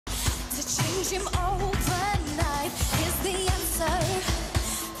change him overnight. Here's the answer.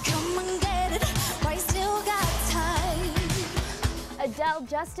 Come and get it while you still got time. Adele,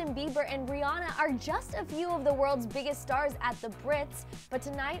 Justin Bieber, and Rihanna are just a few of the world's biggest stars at the Brits, but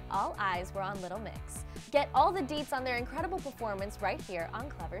tonight all eyes were on Little Mix. Get all the deets on their incredible performance right here on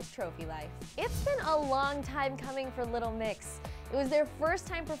Clevver's Trophy Life. It's been a long time coming for Little Mix. It was their first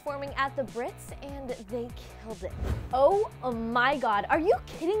time performing at the Brits, and they killed it. Oh my god, are you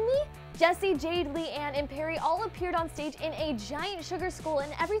kidding me? Jesy, Jade, Leigh-Anne, and Perrie all appeared on stage in a giant sugar skull,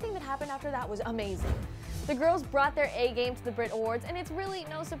 and everything that happened after that was amazing. The girls brought their A game to the BRIT Awards, and it's really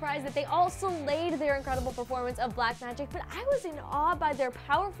no surprise that they all slayed their incredible performance of Black Magic, but I was in awe by their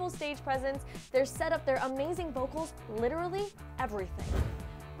powerful stage presence, their setup, their amazing vocals, literally everything.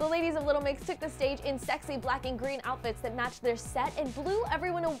 The ladies of Little Mix took the stage in sexy black and green outfits that matched their set and blew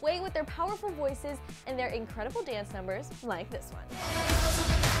everyone away with their powerful voices and their incredible dance numbers like this one.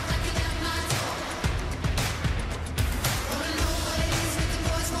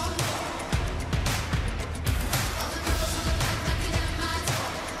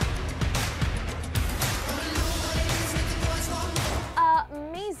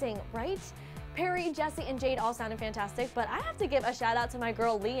 Amazing, right? Perrie, Jesy, and Jade all sounded fantastic, but I have to give a shout out to my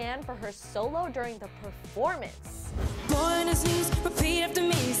girl Leigh-Anne for her solo during the performance. Boy on his knees, repeat after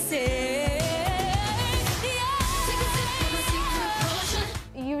me, say,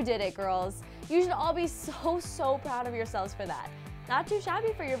 You did it, girls. You should all be so proud of yourselves for that. Not too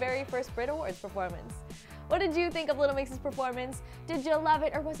shabby for your very first BRIT Awards performance. What did you think of Little Mix's performance? Did you love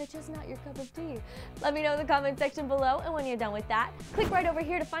it, or was it just not your cup of tea? Let me know in the comment section below, and when you're done with that, click right over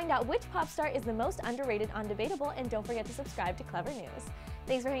here to find out which pop star is the most underrated on Debatable, and don't forget to subscribe to Clevver News.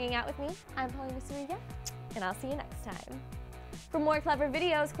 Thanks for hanging out with me. I'm Perrie, and I'll see you next time. For more Clevver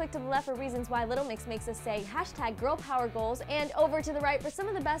videos, click to the left for reasons why Little Mix makes us say #GirlPowerGoals, and over to the right for some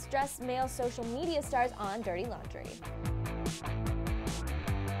of the best dressed male social media stars on Dirty Laundry.